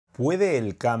¿Puede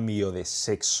el cambio de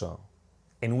sexo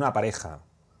en una pareja,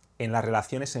 en las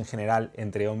relaciones en general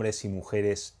entre hombres y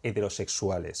mujeres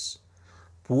heterosexuales,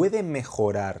 puede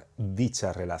mejorar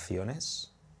dichas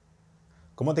relaciones?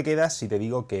 ¿Cómo te quedas si te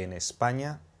digo que en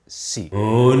España sí?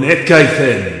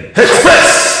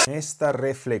 Esta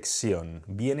reflexión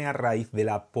viene a raíz de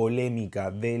la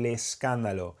polémica, del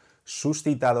escándalo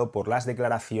suscitado por las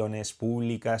declaraciones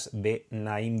públicas de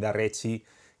Naim Darrechi,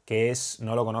 que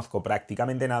no lo conozco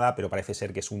prácticamente nada, pero parece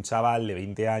ser que es un chaval de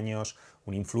 20 años,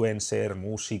 un influencer,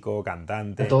 músico,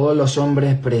 cantante. A todos los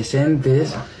hombres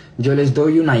presentes yo les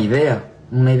doy una idea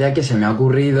que se me ha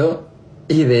ocurrido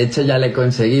y de hecho ya la he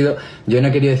conseguido. Yo no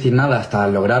he querido decir nada hasta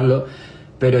lograrlo,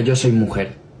 pero yo soy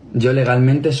mujer. Yo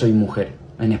legalmente soy mujer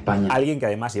en España. Alguien que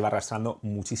además lleva arrastrando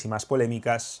muchísimas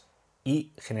polémicas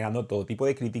y generando todo tipo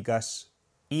de críticas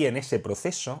y en ese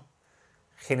proceso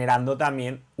generando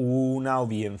también una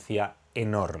audiencia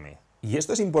enorme. Y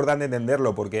esto es importante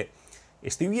entenderlo porque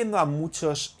estoy viendo a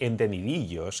muchos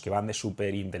entendidillos que van de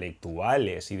súper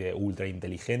intelectuales y de ultra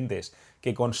inteligentes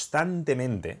que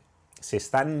constantemente se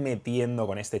están metiendo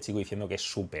con este chico diciendo que es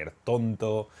súper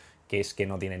tonto, que es que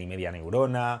no tiene ni media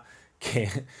neurona, que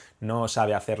no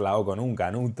sabe hacer la O con un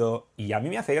canuto. Y a mí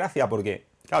me hace gracia porque,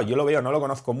 claro, yo lo veo, no lo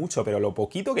conozco mucho, pero lo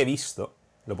poquito que he visto,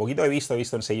 he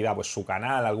visto enseguida pues su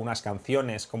canal, algunas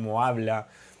canciones, cómo habla,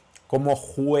 cómo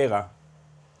juega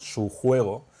su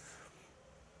juego.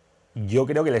 Yo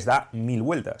creo que les da 1000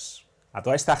 vueltas. A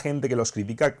toda esta gente que los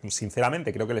critica,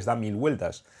 sinceramente, creo que les da 1000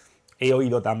 vueltas. He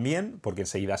oído también, porque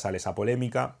enseguida sale esa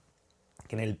polémica,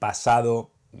 que en el pasado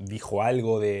dijo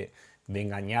algo de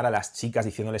engañar a las chicas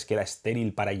diciéndoles que era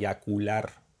estéril para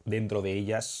eyacular dentro de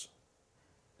ellas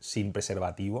sin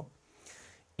preservativo.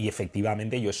 Y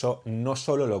efectivamente yo eso no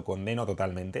solo lo condeno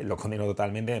totalmente,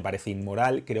 me parece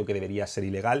inmoral, creo que debería ser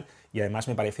ilegal y además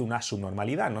me parece una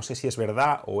subnormalidad. No sé si es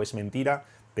verdad o es mentira,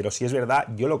 pero si es verdad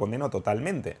yo lo condeno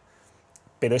totalmente.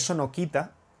 Pero eso no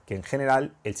quita que en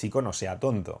general el chico no sea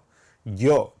tonto.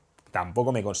 Yo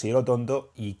tampoco me considero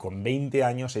tonto y con 20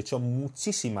 años he hecho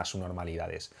muchísimas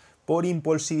subnormalidades. Por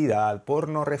impulsividad, por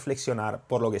no reflexionar,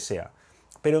 por lo que sea.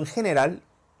 Pero en general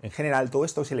todo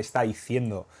esto se le está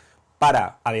diciendo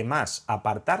para, además,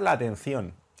 apartar la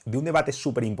atención de un debate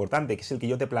súper importante, que es el que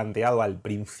yo te he planteado al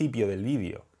principio del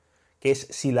vídeo, que es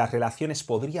si las relaciones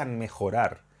podrían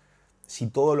mejorar si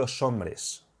todos los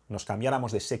hombres nos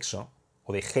cambiáramos de sexo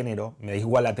o de género, me da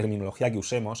igual la terminología que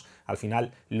usemos, al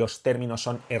final los términos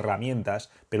son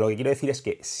herramientas, pero lo que quiero decir es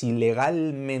que si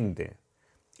legalmente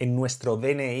en nuestro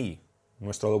DNI,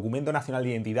 nuestro documento nacional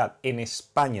de identidad, en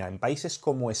España, en países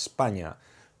como España,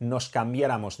 nos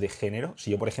cambiáramos de género, si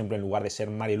yo, por ejemplo, en lugar de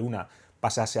ser María Luna,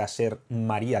 pasase a ser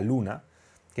María Luna,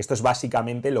 que esto es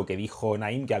básicamente lo que dijo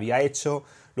Naim que había hecho,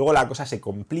 luego la cosa se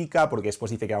complica porque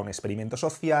después dice que era un experimento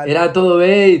social. Era todo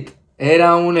bait,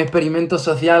 era un experimento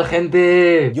social,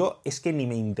 gente. Yo es que ni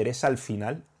me interesa al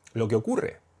final lo que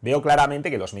ocurre. Veo claramente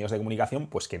que los medios de comunicación,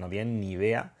 pues que no tienen ni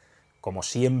idea, como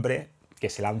siempre, que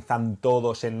se lanzan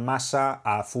todos en masa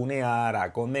a funear,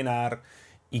 a condenar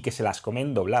y que se las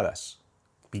comen dobladas.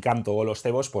 Pican todos los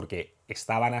cebos porque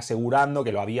estaban asegurando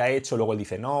que lo había hecho, luego él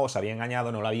dice no, os había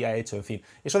engañado, no lo había hecho, en fin.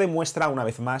 Eso demuestra una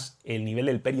vez más el nivel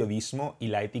del periodismo y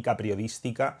la ética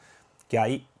periodística que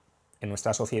hay en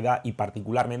nuestra sociedad y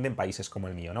particularmente en países como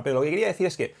el mío, ¿no? Pero lo que quería decir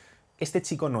es que este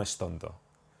chico no es tonto.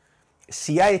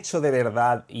 Si ha hecho de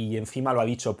verdad y encima lo ha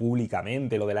dicho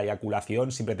públicamente, lo de la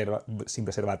eyaculación sin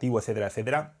preservativo, etcétera,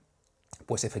 etcétera,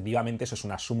 pues efectivamente eso es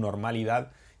una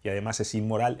subnormalidad y además es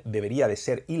inmoral, debería de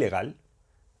ser ilegal,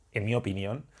 en mi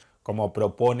opinión, como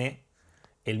propone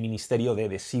el Ministerio de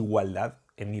Desigualdad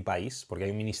en mi país, porque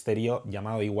hay un ministerio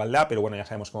llamado de Igualdad, pero bueno, ya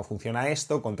sabemos cómo funciona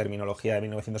esto, con terminología de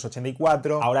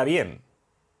 1984. Ahora bien,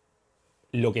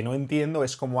 lo que no entiendo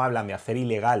es cómo hablan de hacer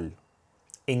ilegal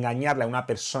engañarle a una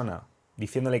persona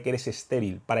diciéndole que eres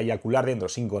estéril para eyacular dentro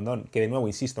sin condón, que de nuevo,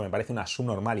 insisto, me parece una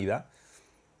subnormalidad,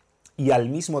 y al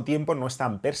mismo tiempo no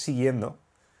están persiguiendo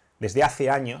desde hace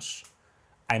años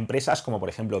a empresas como por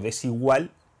ejemplo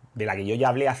Desigual, de la que yo ya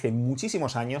hablé hace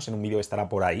muchísimos años, en un vídeo que estará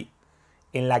por ahí,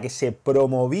 en la que se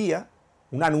promovía,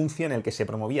 un anuncio en el que se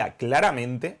promovía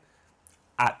claramente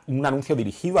un anuncio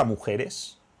dirigido a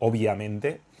mujeres,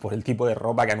 obviamente, por el tipo de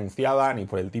ropa que anunciaban y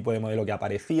por el tipo de modelo que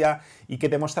aparecía, y que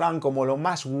te mostraban como lo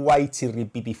más guay,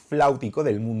 chirripitifláutico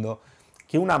del mundo,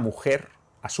 que una mujer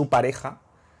a su pareja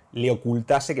le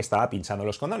ocultase que estaba pinchando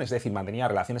los condones, es decir, mantenía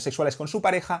relaciones sexuales con su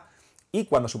pareja y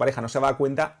cuando su pareja no se daba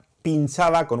cuenta,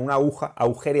 pinchaba con una aguja,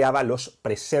 agujereaba los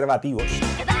preservativos.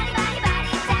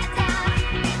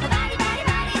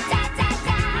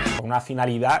 Con una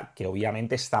finalidad que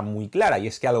obviamente está muy clara, y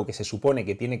es que algo que se supone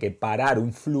que tiene que parar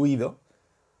un fluido,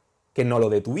 que no lo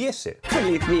detuviese.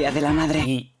 ¡Feliz Día de la Madre!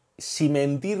 Y si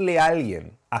mentirle a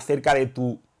alguien acerca de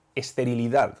tu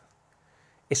esterilidad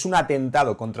es un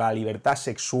atentado contra la libertad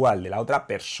sexual de la otra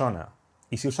persona,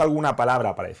 y si uso alguna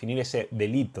palabra para definir ese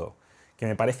delito, que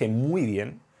me parece muy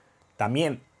bien,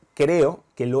 también creo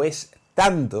que lo es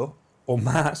tanto o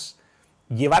más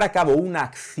llevar a cabo una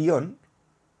acción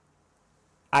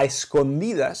a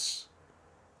escondidas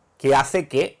que hace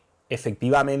que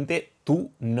efectivamente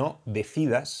tú no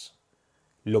decidas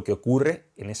lo que ocurre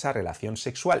en esa relación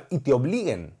sexual y te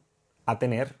obliguen a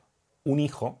tener un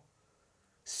hijo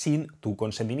sin tu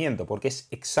consentimiento, porque es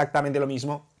exactamente lo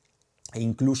mismo e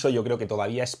incluso yo creo que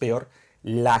todavía es peor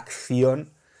la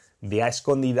acción de a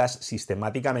escondidas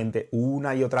sistemáticamente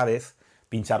una y otra vez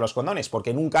pinchar los condones,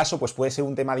 porque en un caso pues puede ser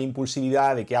un tema de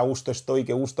impulsividad, de qué a gusto estoy,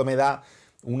 qué gusto me da,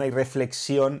 una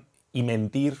irreflexión y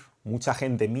mentir, mucha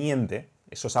gente miente,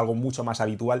 eso es algo mucho más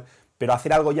habitual, pero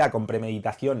hacer algo ya con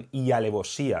premeditación y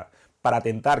alevosía para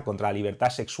atentar contra la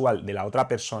libertad sexual de la otra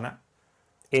persona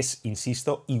es,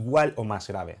 insisto, igual o más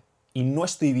grave. Y no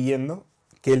estoy viendo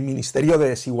que el Ministerio de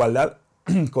Desigualdad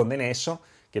condene eso,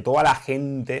 que toda la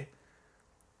gente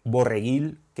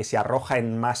borreguil que se arroja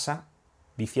en masa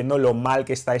diciendo lo mal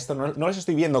que está esto, no les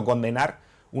estoy viendo condenar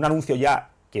un anuncio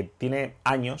ya que tiene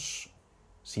años,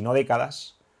 si no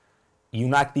décadas, y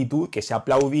una actitud que se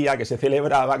aplaudía, que se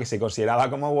celebraba, que se consideraba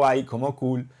como guay, como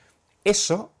cool.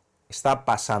 Eso está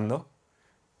pasando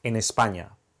en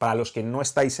España. Para los que no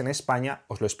estáis en España,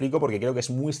 os lo explico porque creo que es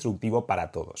muy instructivo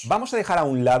para todos. Vamos a dejar a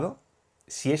un lado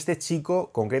si este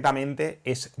chico concretamente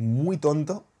es muy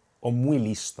tonto o muy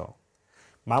listo.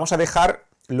 Vamos a dejar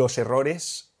los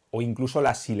errores o incluso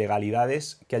las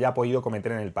ilegalidades que haya podido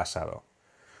cometer en el pasado.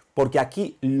 Porque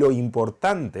aquí lo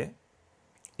importante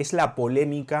es la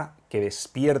polémica que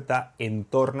despierta en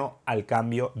torno al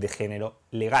cambio de género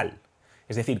legal.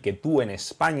 Es decir, que tú en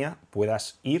España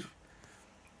puedas ir,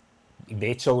 de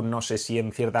hecho no sé si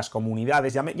en ciertas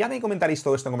comunidades, ya me comentaréis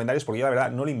todo esto en comentarios porque yo la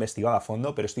verdad no lo he investigado a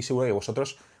fondo, pero estoy seguro de que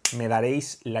vosotros me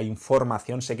daréis la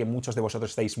información, sé que muchos de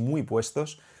vosotros estáis muy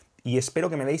puestos y espero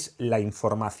que me deis la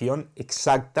información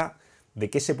exacta de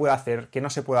qué se puede hacer, qué no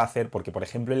se puede hacer, porque por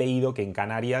ejemplo he leído que en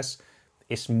Canarias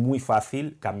es muy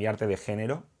fácil cambiarte de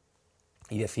género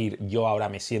y decir yo ahora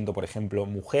me siento, por ejemplo,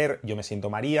 mujer, yo me siento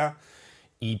María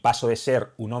y paso de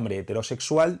ser un hombre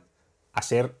heterosexual a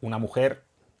ser una mujer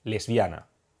lesbiana.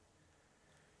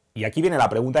 Y aquí viene la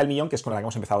pregunta del millón, que es con la que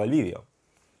hemos empezado el vídeo.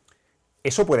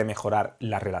 ¿Eso puede mejorar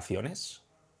las relaciones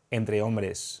entre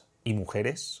hombres y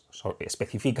mujeres,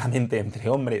 específicamente entre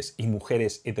hombres y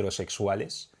mujeres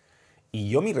heterosexuales? Y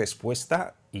yo mi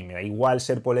respuesta, y me da igual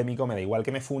ser polémico, me da igual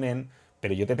que me funen,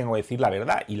 pero yo te tengo que decir la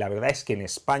verdad, y la verdad es que en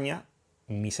España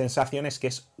mi sensación es que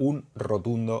es un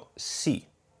rotundo sí.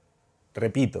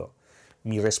 Repito,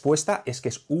 mi respuesta es que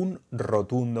es un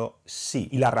rotundo sí.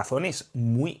 Y la razón es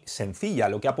muy sencilla,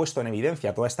 lo que ha puesto en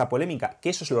evidencia toda esta polémica, que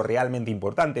eso es lo realmente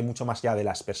importante, mucho más allá de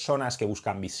las personas que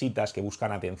buscan visitas, que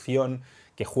buscan atención,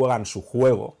 que juegan su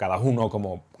juego, cada uno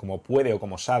como puede o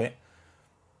como sabe.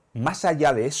 Más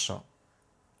allá de eso,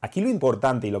 aquí lo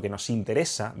importante y lo que nos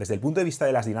interesa, desde el punto de vista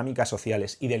de las dinámicas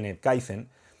sociales y del Netkaizen,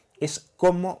 es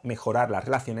cómo mejorar las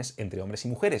relaciones entre hombres y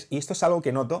mujeres. Y esto es algo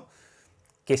que noto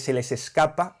que se le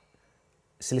escapa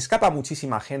a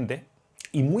muchísima gente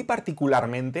y muy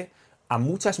particularmente a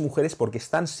muchas mujeres porque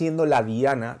están siendo la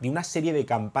diana de una serie de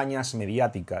campañas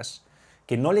mediáticas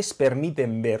que no les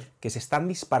permiten ver que se están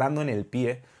disparando en el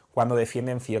pie cuando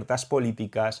defienden ciertas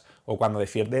políticas o cuando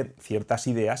defienden ciertas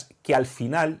ideas que al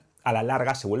final, a la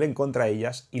larga, se vuelven contra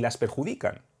ellas y las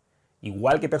perjudican.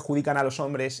 Igual que perjudican a los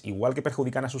hombres, igual que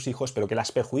perjudican a sus hijos, pero que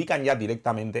las perjudican ya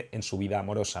directamente en su vida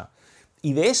amorosa.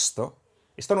 Y de esto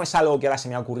no es algo que ahora se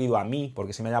me ha ocurrido a mí,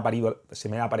 porque se me haya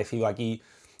aparecido aquí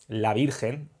la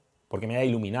Virgen, porque me haya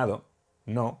iluminado.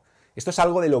 No. Esto es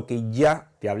algo de lo que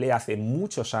ya te hablé hace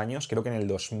muchos años, creo que en el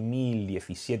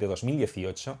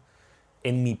 2017-2018,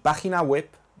 en mi página web,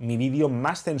 mi vídeo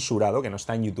más censurado, que no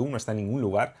está en YouTube, no está en ningún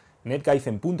lugar,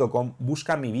 netkaizen.com,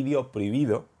 busca mi vídeo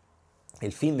prohibido,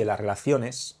 el fin de las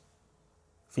relaciones.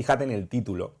 Fíjate en el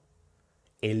título,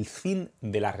 el fin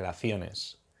de las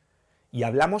relaciones. Y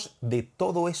hablamos de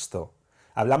todo esto.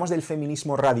 Hablamos del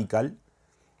feminismo radical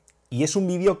y es un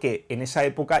vídeo que en esa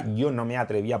época yo no me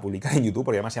atreví a publicar en YouTube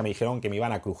porque además ya me dijeron que me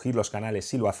iban a crujir los canales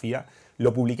si lo hacía.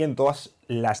 Lo publiqué en todas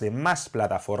las demás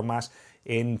plataformas,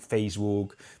 en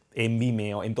Facebook, en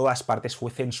Vimeo, en todas partes.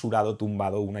 Fue censurado,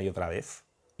 tumbado una y otra vez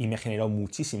y me generó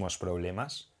muchísimos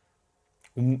problemas.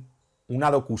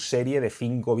 Una docuserie de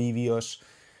 5 vídeos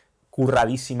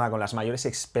curradísima con las mayores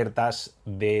expertas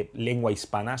de lengua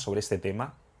hispana sobre este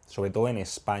tema, sobre todo en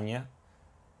España.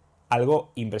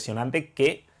 Algo impresionante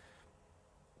que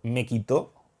me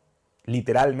quitó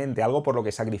literalmente algo por lo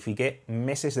que sacrifiqué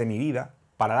meses de mi vida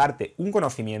para darte un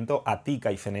conocimiento a ti,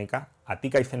 Caifeneca,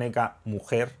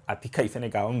 mujer, a ti,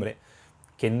 Caifeneca, hombre,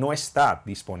 que no está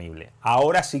disponible.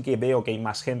 Ahora sí que veo que hay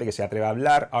más gente que se atreve a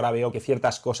hablar, ahora veo que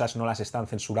ciertas cosas no las están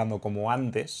censurando como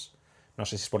antes, no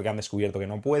sé si es porque han descubierto que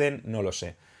no pueden, no lo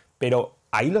sé. Pero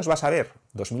ahí los vas a ver,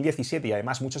 2017, y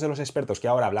además muchos de los expertos que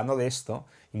ahora hablando de esto,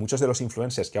 y muchos de los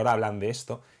influencers que ahora hablan de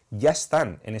esto, ya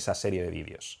están en esa serie de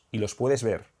vídeos, y los puedes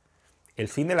ver. El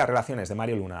fin de las relaciones de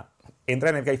Mario Luna. Entra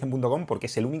en elkaizen.com porque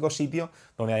es el único sitio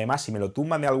donde además si me lo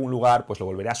tumban de algún lugar, pues lo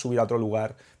volveré a subir a otro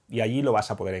lugar y allí lo vas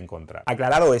a poder encontrar.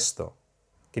 Aclarado esto,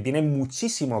 que tiene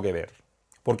muchísimo que ver,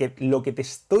 porque lo que te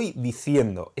estoy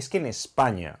diciendo es que en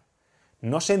España,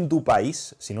 no sé en tu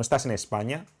país, si no estás en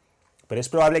España, pero es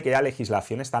probable que haya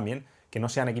legislaciones también que no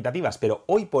sean equitativas, pero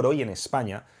hoy por hoy en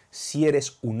España, si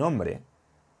eres un hombre,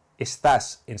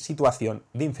 estás en situación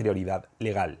de inferioridad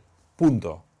legal.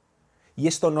 Punto. Y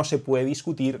esto no se puede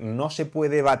discutir, no se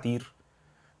puede debatir,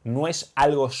 no es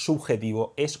algo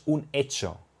subjetivo, es un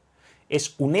hecho.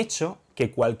 Es un hecho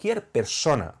que cualquier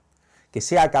persona que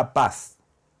sea capaz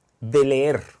de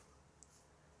leer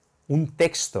un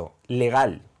texto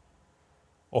legal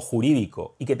o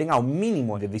jurídico y que tenga un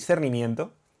mínimo de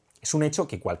discernimiento, es un hecho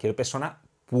que cualquier persona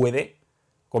puede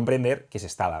comprender que se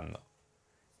está dando.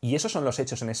 Y esos son los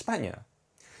hechos en España.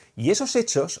 Y esos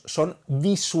hechos son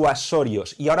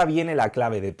disuasorios. Y ahora viene la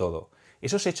clave de todo.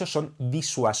 Esos hechos son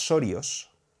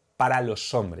disuasorios para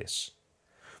los hombres.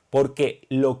 Porque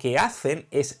lo que hacen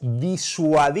es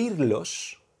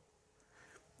disuadirlos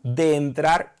de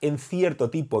entrar en cierto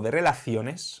tipo de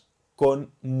relaciones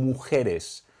con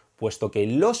mujeres, puesto que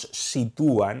los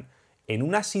sitúan en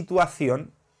una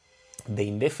situación de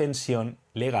indefensión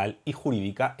legal y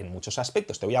jurídica en muchos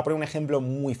aspectos. Te voy a poner un ejemplo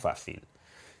muy fácil.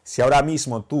 Si ahora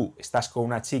mismo tú estás con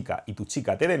una chica y tu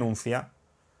chica te denuncia,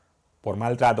 por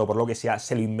maltrato, por lo que sea,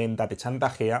 se lo inventa, te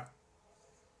chantajea,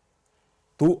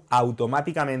 tú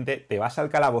automáticamente te vas al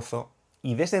calabozo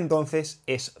y desde entonces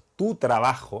es tu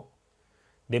trabajo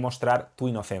demostrar tu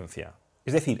inocencia.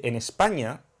 Es decir, en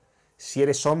España, si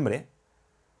eres hombre,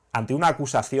 ante una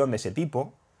acusación de ese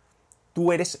tipo,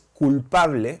 tú eres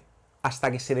culpable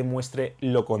hasta que se demuestre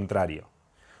lo contrario.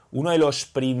 Uno de los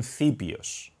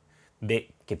principios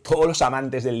de que todos los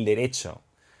amantes del derecho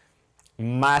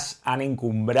más han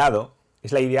encumbrado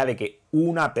es la idea de que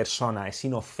una persona es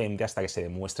inocente hasta que se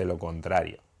demuestre lo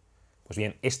contrario. Pues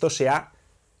bien, esto se ha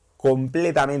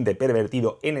completamente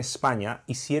pervertido en España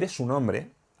y si eres un hombre,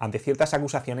 ante ciertas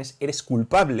acusaciones, eres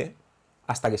culpable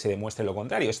hasta que se demuestre lo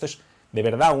contrario. Esto es de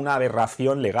verdad una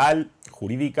aberración legal,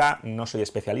 jurídica, no soy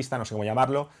especialista, no sé cómo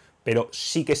llamarlo, pero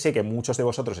sí que sé que muchos de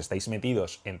vosotros estáis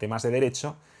metidos en temas de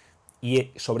derecho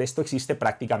y sobre esto existe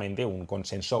prácticamente un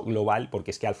consenso global,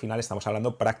 porque es que al final estamos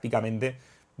hablando prácticamente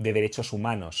de derechos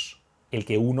humanos, el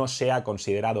que uno sea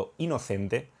considerado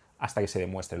inocente hasta que se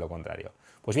demuestre lo contrario.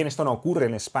 Pues bien, esto no ocurre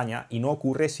en España y no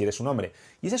ocurre si eres un hombre.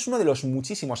 Y ese es uno de los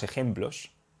muchísimos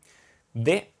ejemplos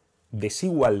de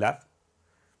desigualdad,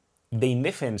 de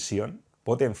indefensión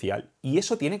potencial, y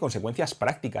eso tiene consecuencias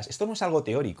prácticas. Esto no es algo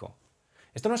teórico.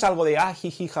 Esto no es algo de,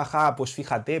 jiji, jaja, pues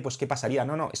fíjate, pues qué pasaría.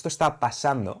 No, esto está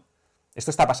pasando. Esto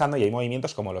está pasando y hay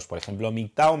movimientos como los, por ejemplo,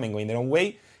 MGTOW, Men Going Their Own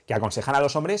Way, que aconsejan a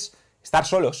los hombres estar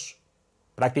solos,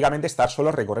 prácticamente estar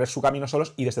solos, recorrer su camino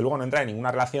solos y desde luego no entrar en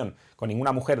ninguna relación con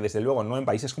ninguna mujer, desde luego no en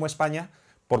países como España,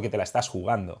 porque te la estás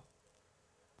jugando.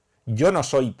 Yo no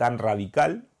soy tan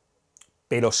radical,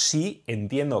 pero sí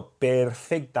entiendo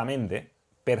perfectamente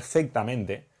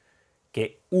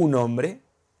que un hombre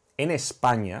en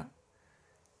España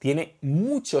tiene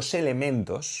muchos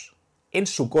elementos en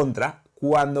su contra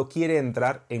cuando quiere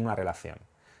entrar en una relación.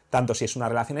 Tanto si es una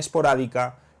relación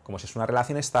esporádica, como si es una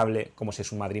relación estable, como si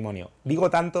es un matrimonio.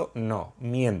 Digo tanto, no,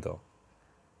 miento.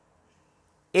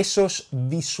 Esos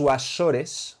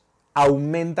disuasores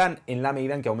aumentan en la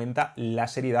medida en que aumenta la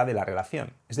seriedad de la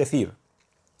relación. Es decir,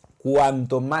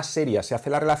 cuanto más seria se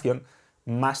hace la relación,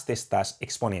 más te estás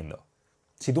exponiendo.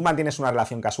 Si tú mantienes una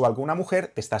relación casual con una mujer,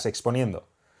 te estás exponiendo.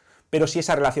 Pero si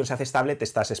esa relación se hace estable, te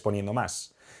estás exponiendo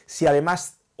más. Si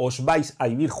además os vais a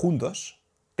vivir juntos,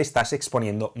 te estás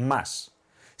exponiendo más.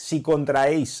 Si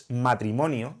contraéis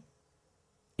matrimonio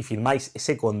y firmáis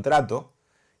ese contrato,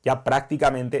 ya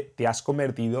prácticamente te has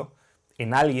convertido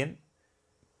en alguien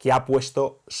que ha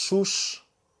puesto sus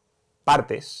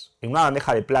partes en una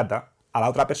bandeja de plata a la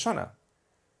otra persona.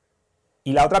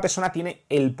 Y la otra persona tiene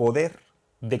el poder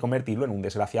de convertirlo en un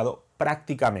desgraciado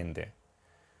prácticamente.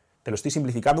 Te lo estoy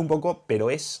simplificando un poco,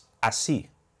 pero es así.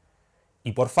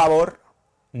 Y por favor,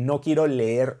 no quiero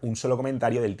leer un solo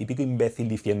comentario del típico imbécil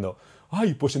diciendo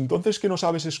 ¡ay, pues entonces que no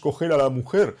sabes escoger a la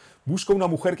mujer! Busca una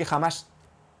mujer que jamás...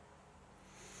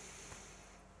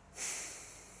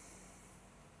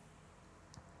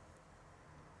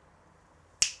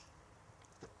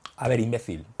 A ver,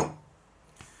 imbécil.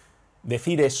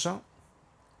 Decir eso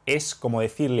es como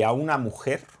decirle a una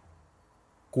mujer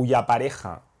cuya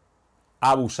pareja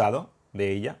ha abusado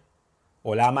de ella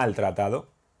o la ha maltratado,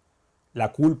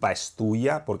 la culpa es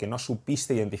tuya porque no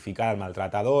supiste identificar al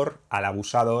maltratador, al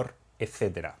abusador,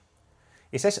 etc.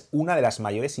 Esa es una de las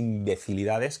mayores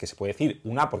imbecilidades que se puede decir.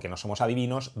 Una, porque no somos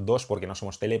adivinos. Dos, porque no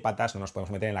somos telépatas, no nos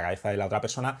podemos meter en la cabeza de la otra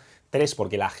persona. Tres,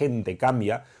 porque la gente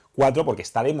cambia. Cuatro, porque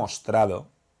está demostrado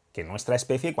que nuestra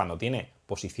especie, cuando tiene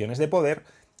posiciones de poder,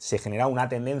 se genera una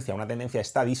tendencia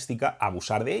estadística a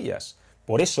abusar de ellas.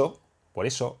 Por eso,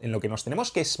 en lo que nos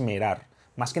tenemos que esmerar,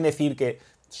 más que en decir que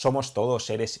somos todos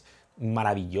seres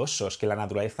maravillosos, que la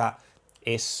naturaleza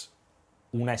es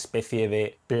una especie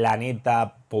de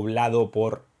planeta poblado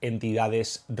por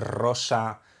entidades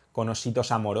rosa, con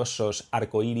ositos amorosos,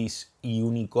 arcoíris y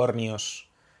unicornios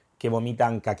que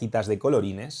vomitan caquitas de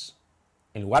colorines,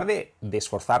 en lugar de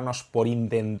esforzarnos por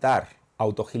intentar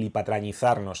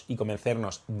autogilipatrañizarnos y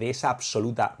convencernos de esa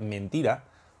absoluta mentira,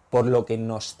 por lo que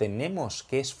nos tenemos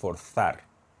que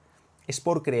esforzar es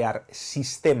por crear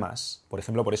sistemas, por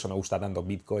ejemplo, por eso me gusta tanto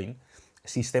Bitcoin,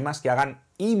 sistemas que hagan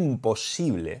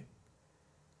imposible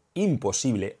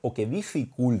o que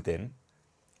dificulten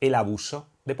el abuso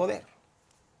de poder.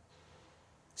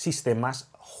 Sistemas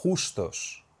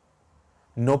justos.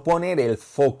 No poner el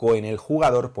foco en el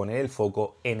jugador, poner el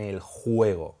foco en el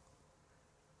juego.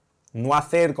 No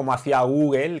hacer como hacía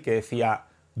Google, que decía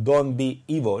don't be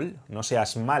evil, no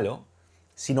seas malo,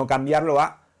 sino cambiarlo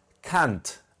a can't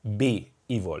be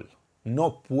evil.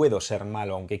 No puedo ser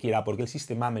malo aunque quiera porque el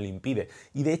sistema me lo impide.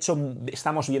 Y de hecho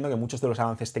estamos viendo que muchos de los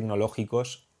avances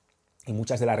tecnológicos y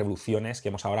muchas de las revoluciones que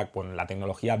hemos ahora con la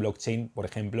tecnología blockchain, por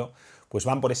ejemplo, pues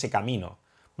van por ese camino.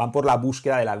 Van por la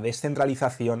búsqueda de la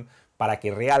descentralización para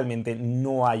que realmente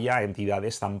no haya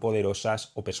entidades tan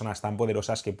poderosas o personas tan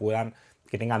poderosas que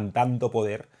tengan tanto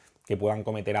poder que puedan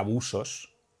cometer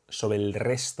abusos sobre el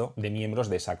resto de miembros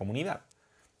de esa comunidad.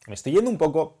 Me estoy yendo un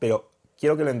poco, pero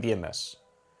quiero que lo entiendas.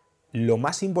 Lo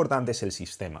más importante es el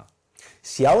sistema.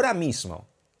 Si ahora mismo,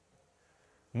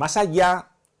 más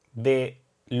allá de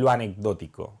lo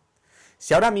anecdótico,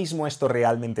 si ahora mismo esto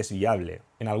realmente es viable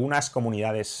en algunas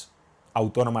comunidades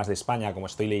autónomas de España, como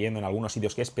estoy leyendo en algunos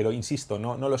sitios que es, pero insisto,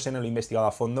 no lo sé, no lo he investigado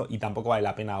a fondo y tampoco vale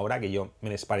la pena ahora que yo me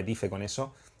desparetice con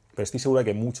eso, pero estoy seguro de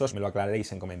que muchos me lo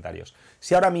aclararéis en comentarios.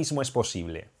 Si ahora mismo es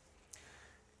posible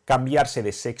cambiarse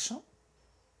de sexo,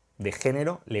 de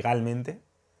género, legalmente,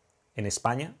 en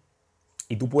España,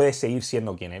 y tú puedes seguir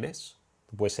siendo quien eres,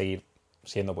 tú puedes seguir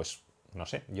siendo, pues, no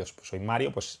sé, yo soy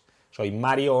Mario, pues soy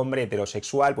Mario, hombre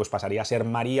heterosexual, pues pasaría a ser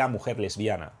María, mujer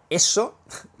lesbiana. Eso,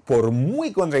 por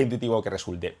muy contraintuitivo que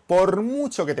resulte, por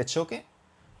mucho que te choque,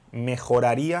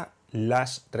 mejoraría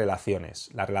las relaciones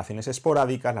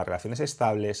esporádicas, las relaciones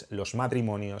estables, los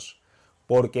matrimonios,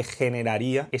 porque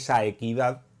generaría esa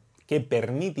equidad que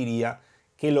permitiría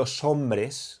que los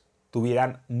hombres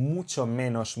tuvieran mucho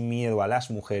menos miedo a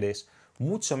las mujeres,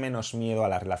 mucho menos miedo a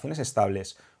las relaciones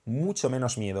estables, mucho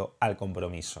menos miedo al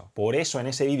compromiso. Por eso en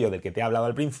ese vídeo del que te he hablado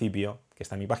al principio, que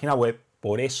está en mi página web,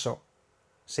 por eso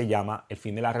se llama El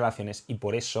fin de las relaciones y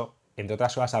por eso, entre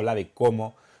otras cosas, habla de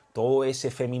cómo todo ese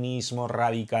feminismo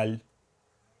radical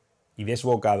y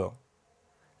desbocado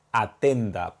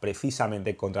atenta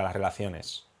precisamente contra las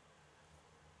relaciones.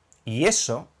 Y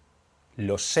eso,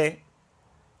 lo sé,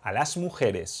 a las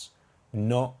mujeres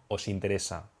no os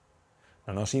interesa.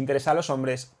 No nos interesa a los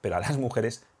hombres, pero a las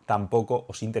mujeres tampoco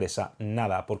os interesa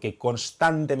nada, porque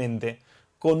constantemente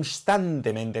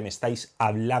me estáis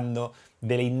hablando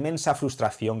de la inmensa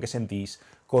frustración que sentís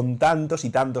con tantos y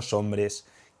tantos hombres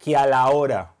que a la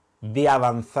hora de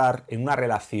avanzar en una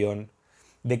relación,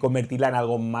 de convertirla en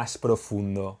algo más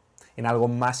profundo, en algo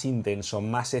más intenso,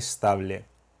 más estable,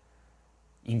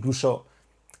 incluso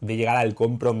de llegar al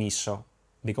compromiso,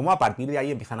 de cómo a partir de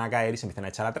ahí empiezan a caer y se empiezan a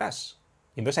echar atrás.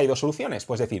 Y entonces hay dos soluciones.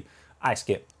 Puedes decir, es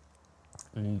que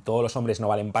todos los hombres no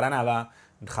valen para nada,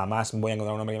 jamás voy a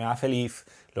encontrar un hombre que me haga feliz,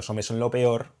 los hombres son lo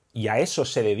peor, y a eso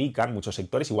se dedican muchos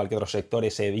sectores, igual que otros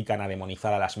sectores se dedican a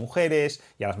demonizar a las mujeres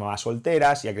y a las mamás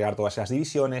solteras y a crear todas esas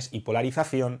divisiones y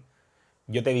polarización.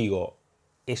 Yo te digo,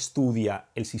 estudia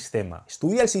el sistema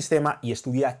y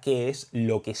estudia qué es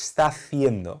lo que está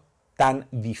haciendo tan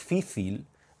difícil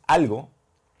algo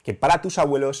que para tus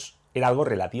abuelos era algo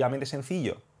relativamente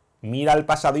sencillo. Mira al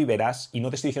pasado y verás, y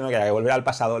no te estoy diciendo que hay que volver al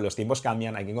pasado, los tiempos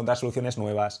cambian, hay que encontrar soluciones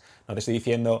nuevas, no te estoy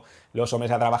diciendo los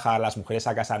hombres a trabajar, las mujeres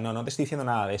a casa, no te estoy diciendo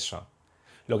nada de eso.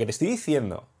 Lo que te estoy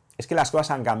diciendo es que las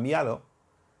cosas han cambiado,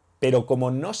 pero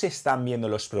como no se están viendo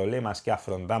los problemas que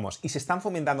afrontamos y se están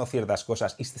fomentando ciertas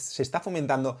cosas y se está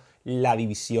fomentando la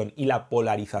división y la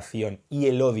polarización y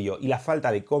el odio y la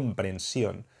falta de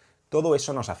comprensión, todo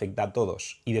eso nos afecta a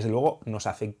todos y desde luego nos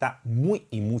afecta muy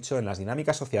y mucho en las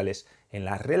dinámicas sociales, en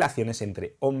las relaciones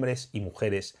entre hombres y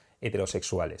mujeres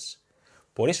heterosexuales.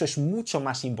 Por eso es mucho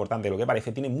más importante de lo que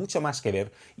parece, tiene mucho más que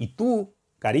ver y tú,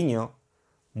 cariño,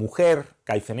 mujer,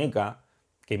 caifeneca,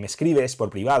 que me escribes por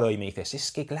privado y me dices,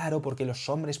 es que claro, porque los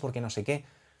hombres, porque no sé qué,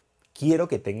 quiero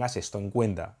que tengas esto en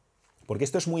cuenta. Porque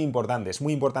esto es muy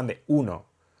importante, uno,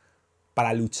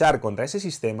 para luchar contra ese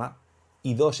sistema,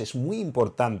 y dos, es muy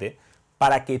importante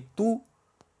para que tú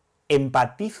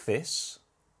empatices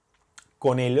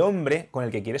con el hombre con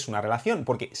el que quieres una relación,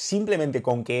 porque simplemente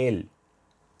con que él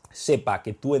sepa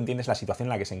que tú entiendes la situación en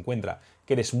la que se encuentra,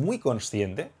 que eres muy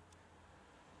consciente,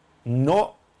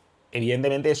 no,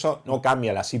 evidentemente eso no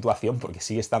cambia la situación porque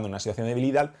sigue estando en una situación de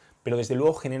debilidad, pero desde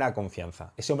luego genera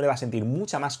confianza. Ese hombre va a sentir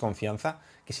mucha más confianza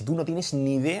que si tú no tienes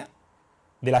ni idea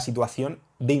de la situación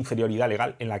de inferioridad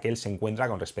legal en la que él se encuentra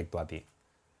con respecto a ti.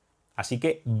 Así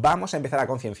que vamos a empezar a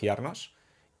concienciarnos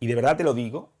y de verdad te lo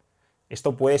digo,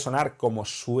 esto puede sonar como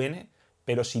suene,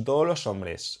 pero si todos los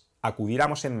hombres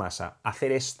acudiéramos en masa a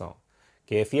hacer esto,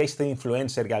 que decía este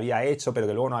influencer que había hecho, pero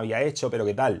que luego no había hecho, pero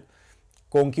que tal,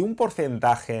 con que un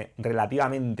porcentaje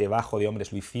relativamente bajo de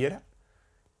hombres lo hiciera,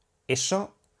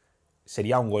 eso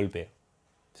sería un golpe.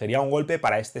 Sería un golpe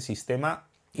para este sistema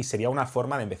y sería una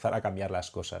forma de empezar a cambiar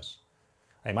las cosas.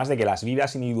 Además de que las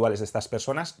vidas individuales de estas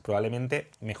personas probablemente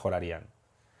mejorarían.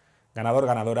 Ganador,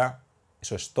 ganadora,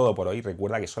 eso es todo por hoy.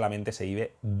 Recuerda que solamente se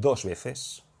vive dos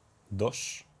veces,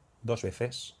 dos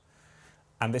veces,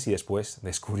 antes y después de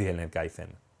descubrir el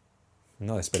Netkaizen.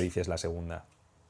 No desperdicies la segunda.